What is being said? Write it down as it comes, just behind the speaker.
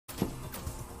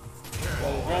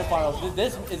finals.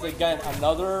 This is again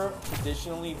another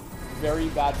traditionally very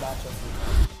bad matchup.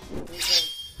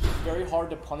 It's very hard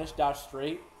to punish dash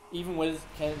straight, even with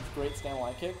Ken's great stand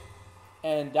line kick.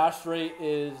 And dash straight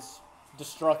is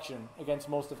destruction against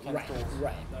most of Ken's tools.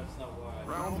 Right. That's not why.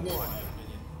 Round one. In my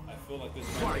opinion, I feel like this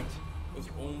match was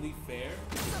only fair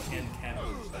if Ken can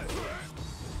lose that. You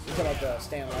talking about the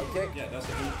stand line kick? Yeah, that's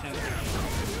the only chance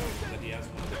that he has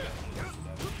one of the best ones to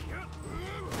that.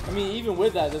 I mean, even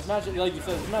with that, this matchup, like you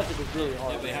said, this matchup is really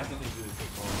hard. Yeah, they have nothing to do with it.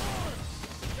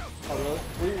 Oh,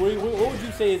 really? What would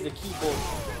you say is the key bullet?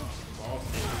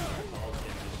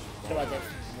 Talking about the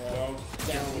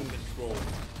Down control.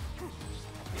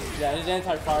 Yeah, his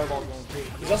anti-fireball going too.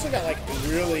 He's also got like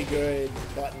really good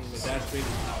buttons. That straight is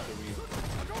not the reason.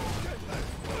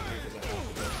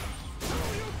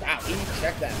 Wow, he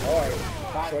checked that hard.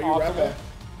 Show you Optimal. Repa.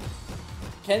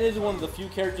 Ken is one of the few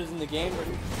characters in the game,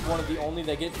 one of the only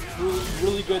that gets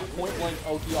really good point blank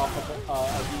OT off of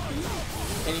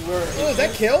DP. Anywhere. Oh, is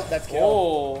that kill? That's kill.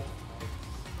 Oh,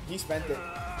 He spent it.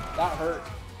 that hurt.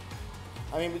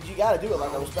 I mean, but you gotta do it.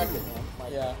 Like, I respect it, man.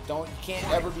 Like, Yeah. you can't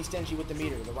ever be stingy with the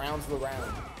meter. The round's the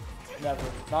round. Never.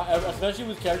 Not ever, especially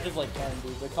with characters like Ken,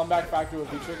 dude. The comeback factor with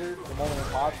V-Trigger, the moment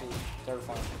it pops is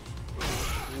terrifying.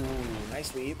 Ooh,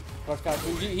 nice leap.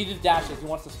 He just dashes. He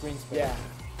wants the screen spin. Yeah.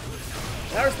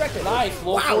 I respect it. Nice.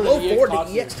 Low Wow, forward low to forward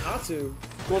EX to EX Tatsu.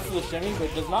 Goes for the shimmy,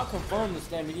 but does not confirm the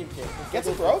stand medium kick. Gets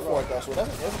a throw for it, though, so it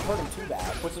doesn't hurt him too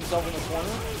bad. Puts himself in the corner. I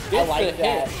Gets like the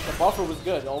that. hit. The buffer was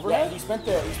good. Yeah, Overhead? he spent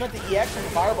the EX and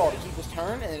the fireball to keep his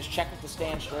turn, and then just check with the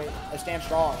stand straight, stand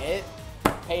strong. It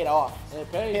paid off.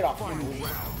 It paid. Paid off.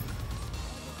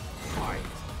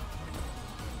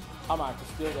 I might have to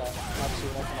steal that.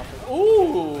 That's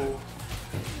Ooh!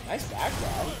 Nice back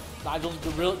grab. Nigel's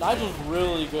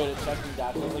really good at checking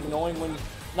dashes, like knowing when,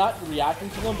 not reacting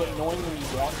to them, but knowing when you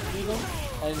want to do them,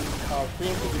 and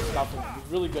preemptively stopping them.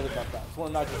 He's really good at that. It's one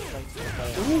of Nigel's strengths.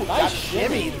 Ooh, Nice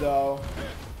shimmy though.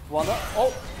 Run up.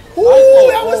 Oh! Ooh,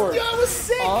 Nice that was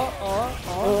sick. All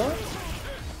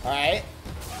right.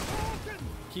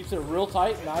 Keeps it real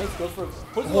tight. Nice. Goes for.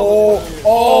 Puts it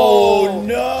Oh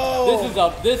no!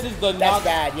 This is the. That's not,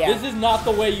 bad. Yeah. This is not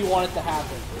the way you want it to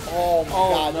happen. Oh my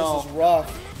god, no. this is rough.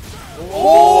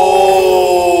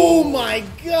 Oh my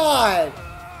god!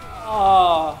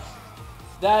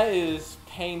 That is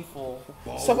painful.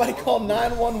 Somebody call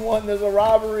 911. There's a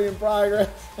robbery in progress.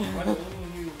 Why did only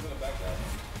you gonna back that?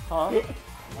 Huh? Why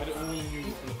did only you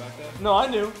gonna back that? No, I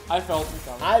knew. I felt it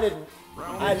coming. I didn't.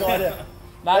 I had no idea.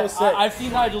 That was sick. I've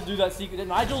seen Nigel do that sequence.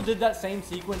 Nigel did that same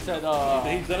sequence at.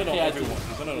 He's done it on everyone.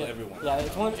 He's done it on everyone. Yeah,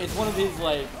 it's one of his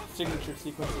like signature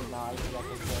sequences. Nice,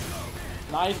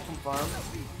 nice confirmed.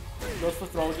 Goes for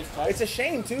throw, just tech. It's a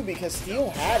shame too because Steel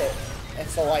had it, and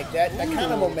so like that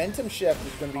kind of momentum shift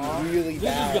is going to be really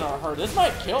bad. This is gonna hurt. This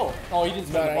might kill. Oh, he didn't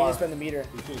spend the No, bar. he didn't spend the meter.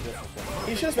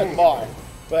 He should have spent the bar,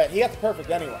 but he got the perfect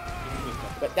anyway.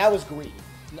 But that was greed.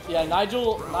 Yeah,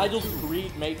 Nigel's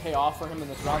greed may pay off for him in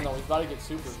this round though. He's about to get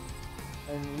super,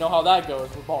 and you know how that goes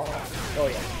with Balrog. Oh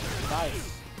yeah.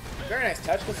 Nice. Very nice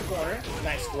touch. Gets the corner.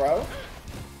 Nice throw.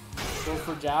 Goes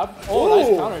for jab. Oh, nice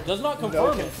counter. Does not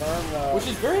confirm it, confirm, which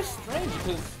is very strange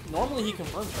because normally he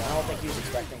confirms that. I don't think he was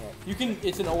expecting it. You can.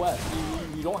 It's an OS.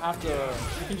 You don't have to.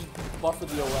 You can just buffer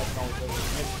the OS and all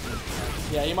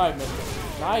this. Yeah, he might have missed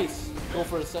it. Nice. Go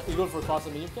for a. He goes for a cross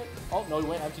and medium kick. Oh no, he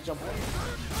went empty jump.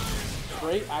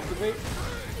 Straight activate.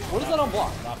 What is that on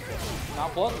block?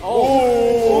 Not block.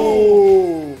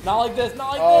 Oh. Ooh. Not like this.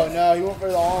 Not like Oh this. no, he went for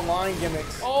the online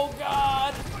gimmicks. Oh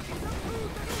god.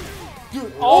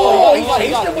 Dude. Oh, he got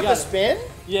chased it, him with the spin?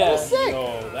 Yeah. That was sick.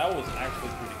 Yo, that was actually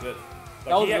pretty good. Like,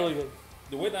 That was really good.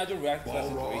 The way Nigel reacted to that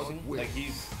situation, like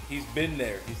he's been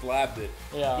there, he's labbed it.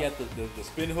 Yeah. He had the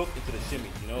spin hook into the shimmy,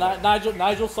 you know.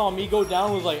 Nigel saw me go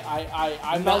down. Was like,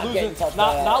 I'm not losing,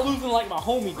 not losing like my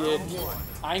homie did.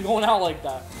 I ain't going out like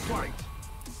that. Alright,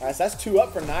 so that's 2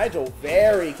 up for Nigel.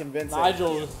 Very convincing.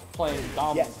 Nigel is playing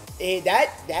dominant. Yeah,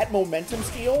 that momentum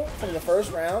steal from the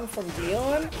first round from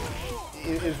Dion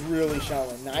is really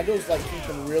showing. Nigel's like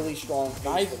keeping really strong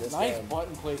pace for this Nice game.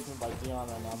 button placement by Dion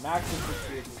right now. Max is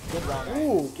good round.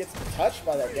 Ooh, gets touched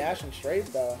by that dashing straight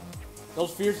though. Those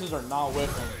fierces are not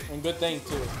whiffing, and good thing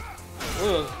too. Look at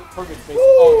those perfect space.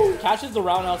 Oh, catches the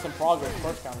roundhouse in progress.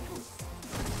 First counter.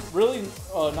 Really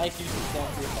nice use of stand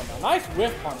fierce on that. Nice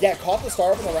whiff punch. Yeah, caught the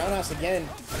start of the roundhouse again.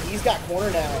 He's got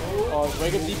corner now.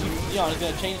 Break up DP Dion. He's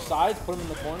gonna change sides, put him in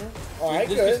the corner. All right,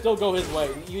 this good. can still go his way.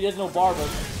 He has no bar, but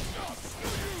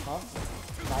huh?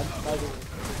 Nice.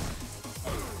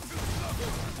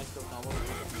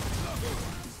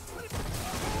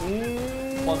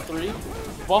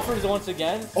 +3. Buffers once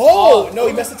again. Oh no,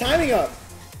 he messed the timing up.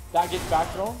 That gets back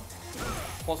thrown.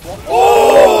 +1.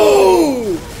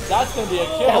 Oh! That's gonna be a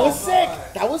kill. That was sick.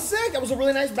 That was sick. That was a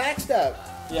really nice backstep.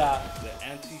 Yeah. The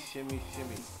anti-shimmy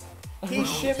shimmy. He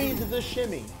shimmied the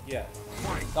shimmy. Yeah.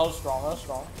 That was strong. That was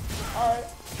strong. All right.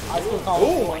 iStealCombos.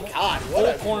 Oh my god. What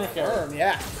a corner carry. firm,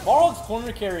 yeah. Balrog's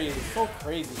corner carry is so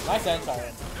crazy. Nice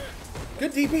anti.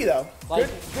 Good DP though. Like-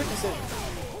 Good decision.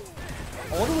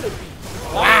 I wonder what it be.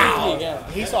 Wow. Again.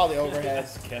 He saw the overhead.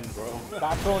 That's Ken, bro.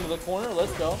 Back throw into the corner.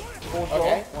 Let's go. Full throw.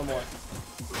 Okay. One more.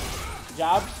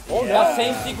 Jab. Oh, That yeah.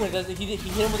 same sequence. He hit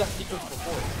him with that sequence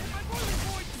before.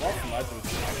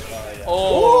 Yeah.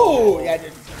 Oh. Ooh, yeah,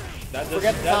 dude. That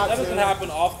Forget the doesn't, top that doesn't two. happen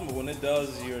often, but when it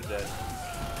does, you're dead.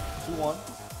 2-1.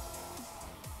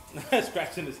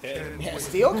 Scratching his head. Yeah,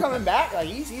 Steel coming back. Like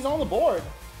he's on the board.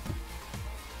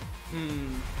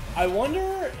 I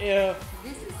wonder if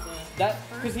that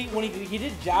because when he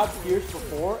did jab fierce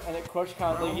before and it crush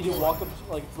counter like he did walk up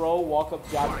like throw walk up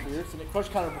jab fierce and it crush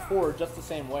counter before just the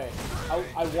same way.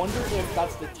 I wonder if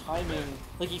that's the timing.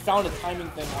 Like he found a timing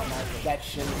thing on that. That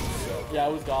shimmy. Yeah,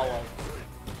 it was godlike.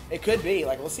 It could be.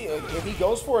 Like let's see if he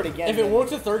goes for it again. If it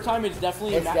works the third time, it's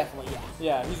definitely it's definitely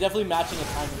yeah. He's definitely matching a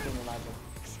timing thing with Nigel.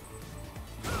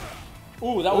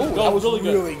 Ooh, that was, Ooh, that was really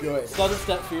good. really good. Stutter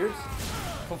step fierce.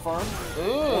 Confirmed.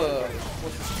 Ooh.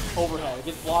 With overhead. It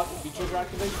gets blocked with trigger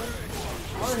activation.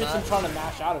 Hunter hits him trying to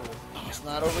mash out of it. It's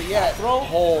not over yet. Throw.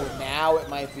 Oh, now it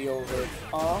might be over.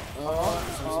 Some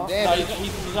Some No, damage.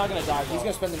 he's not gonna die. He's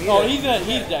gonna spend the meter. Oh, he's dead.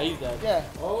 He's dead. Yeah.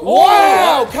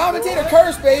 Wow! Commentator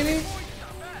curse, baby.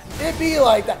 It be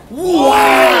like that.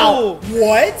 Wow!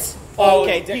 What? Oh,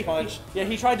 Okay, dick punch. Yeah,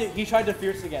 he tried to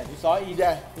fierce again. You saw it?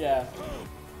 Yeah. Yeah.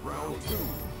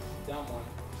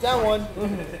 Down one.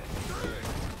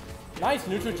 Nice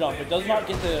neutral jump. It does not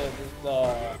get the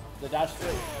dash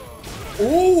straight.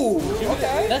 Ooh.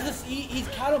 Okay. That's he's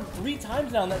caught him 3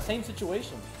 times now in that same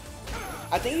situation.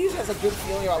 I think he just has a good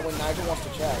feeling about when Nigel wants to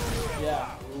check. Yeah.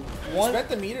 Spent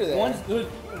the meter there. One's good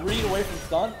read away from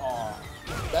stun. Aw.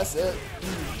 That's it.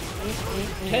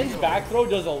 Ken's back throw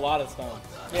does a lot of stun.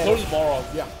 Yeah. So does Balrog.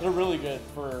 Yeah. They're really good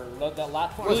for that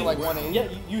last. Was it like 180? Yeah,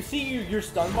 you see your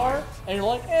stun bar, and you're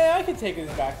like, I can take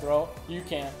this back throw. You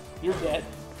can't. You're dead.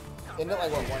 Isn't it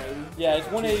like what 180? Yeah, it's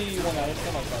 180, 190,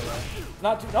 something like that. Yeah.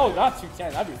 Not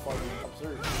 210. That'd be fucking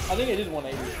absurd. I think it is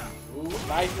 180. Ooh,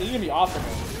 nice. This is gonna be awesome.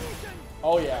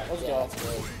 Oh yeah, let's go. That's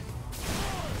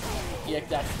great. EX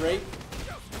that straight.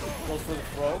 Goes for the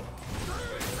throw.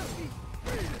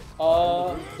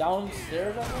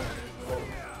 Downstairs, I think.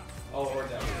 Oh, or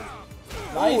that.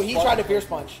 Nice. Ooh, he tried to fierce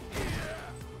punch.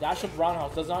 Dash of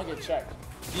roundhouse does not get checked.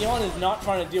 Dion is not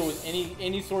trying to deal with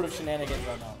any sort of shenanigans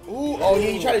right now. Ooh, oh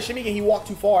yeah, he tried to shimmy and he walked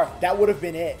too far. That would have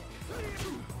been it.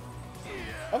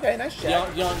 Okay, nice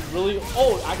check. Dion really.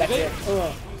 Oh, I That's it.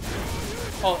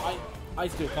 Oh, I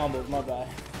steal combos. My bad.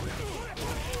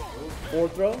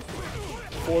 Forward throw.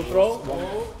 Forward throw.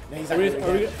 No, he's Are not we- gonna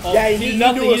are we- do that. oh, Yeah, he he did knew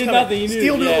nothing, it he was did coming. nothing, he knew,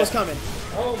 Steel knew yeah. it was coming.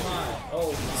 Oh my.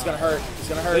 Oh my. He's gonna hurt. He's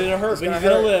gonna hurt. It's gonna hurt, It's but he's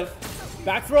gonna live.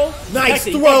 Back throw. Nice Protect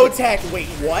it, throw protect it. tech. Wait,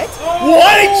 what?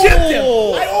 What? He chipped him.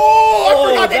 I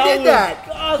forgot they that did was that.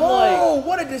 godlike. Oh,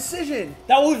 what a decision.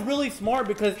 That was really smart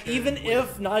because even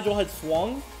if Nigel had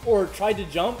swung or tried to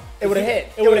jump, It would have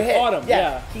hit. It would have caught him.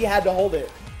 Yeah. He had to hold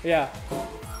it. Yeah.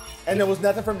 And there was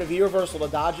nothing from the V reversal to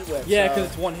dodge it with. Yeah, so- because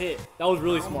it's one hit. That was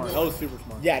really smart. That was super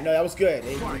smart. Yeah, no, that was good.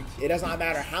 It does not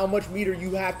matter how much meter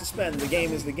you have to spend. The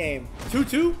game is the game.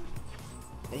 2-2.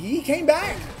 He came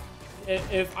back.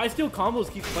 If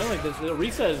iStealCombos keeps playing like this, the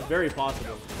reset is very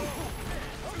possible.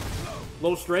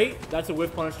 Low straight. That's a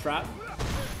whiff punish trap.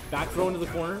 Back throw into the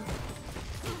corner.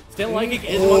 Stand liking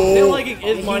is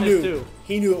He minus knew. 2.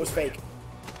 He knew it was fake.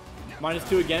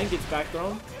 -2 again. Gets back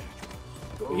thrown.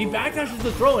 He backdashes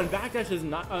the throw and backdashes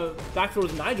back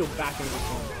throws Nigel back into the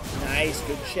corner. Nice,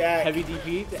 good check. Heavy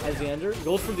DP to Alexander.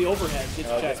 Goes for the overhead. Gets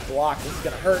Oh, checked. gets blocked. This is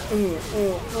gonna hurt.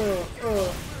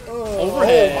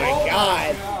 Overhead. Oh my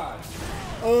god.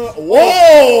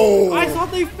 Whoa! I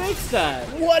thought they fixed that.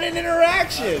 What an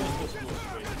interaction!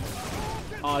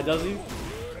 Does he?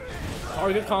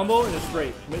 Target combo and a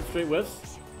straight. Straight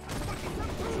whiffs.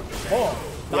 Oh,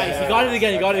 Nice. yeah. He got it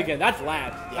again. He got it again. That's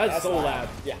lad. That's so loud. lad.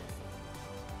 Yeah.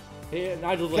 Hey,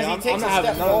 Nigel's like, Because he I'm takes not a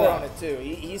having step none of forward that. on it too.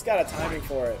 He's got a timing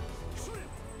for it.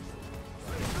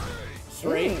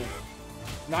 Straight.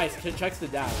 Nice. Checks the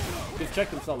dash. Just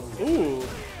checked himself. Ooh.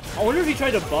 I wonder if he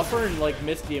tried to buffer and like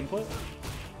missed the input.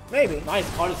 Maybe. Nice.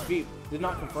 Caught his feet. Did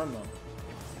not confirm though.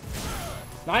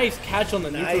 Nice catch on the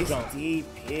neutral Nice jump.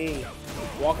 DP.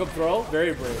 Walk up throw.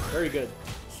 Very brave. Very good.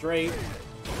 Straight.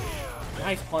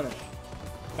 Nice punish.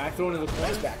 Back throw into the corner.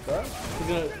 Nice back throw. He's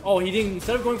gonna. Oh, he didn't.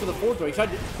 Instead of going for the forward throw, he tried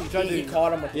to. He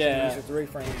caught him with the yeah. user 3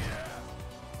 frame.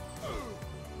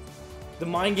 The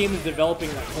mind game is developing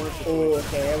in that corner situation. Oh,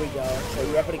 okay, there we go. So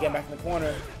you're up it again back in the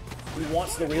corner. He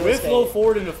wants the real With estate. low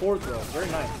forward into forward throw. Very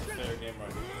nice. Fair game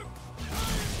right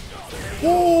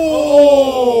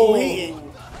Oh!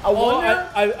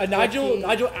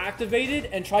 Nigel activated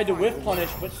and tried to whiff punish,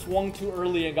 but swung too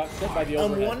early and got clipped by the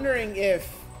overhead. I'm wondering if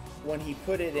when he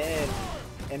put it in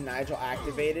and Nigel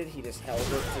activated, he just held it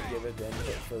to give it the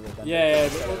input for the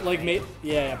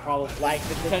Yeah, probably. Like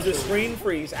the screen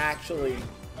freeze actually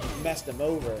messed him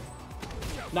over.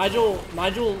 Nigel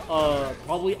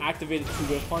probably activated to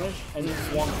whiff punish and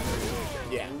swung.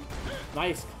 Yeah.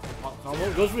 Nice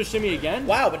combo. Goes for the shimmy again.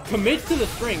 Wow, but commits to the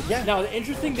string. Yeah. Now the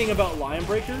interesting thing about Lion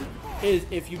Breaker is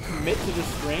if you commit to the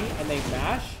string and they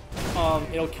mash,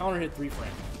 it'll counter hit 3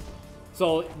 frame.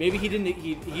 So maybe he didn't.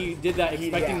 He did that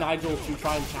expecting Nigel to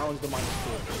try and challenge the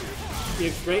 -2.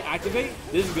 If straight activate,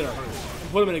 this is gonna hurt.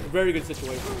 Put him in a very good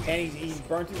situation. And he's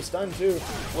burnt through the stun too.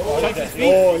 Check his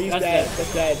feet. Oh, he's That's dead. dead.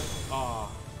 That's dead.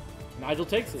 Nigel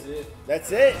takes it.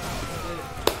 That's it.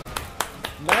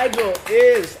 Nigel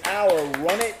is our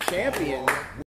Runnit champion.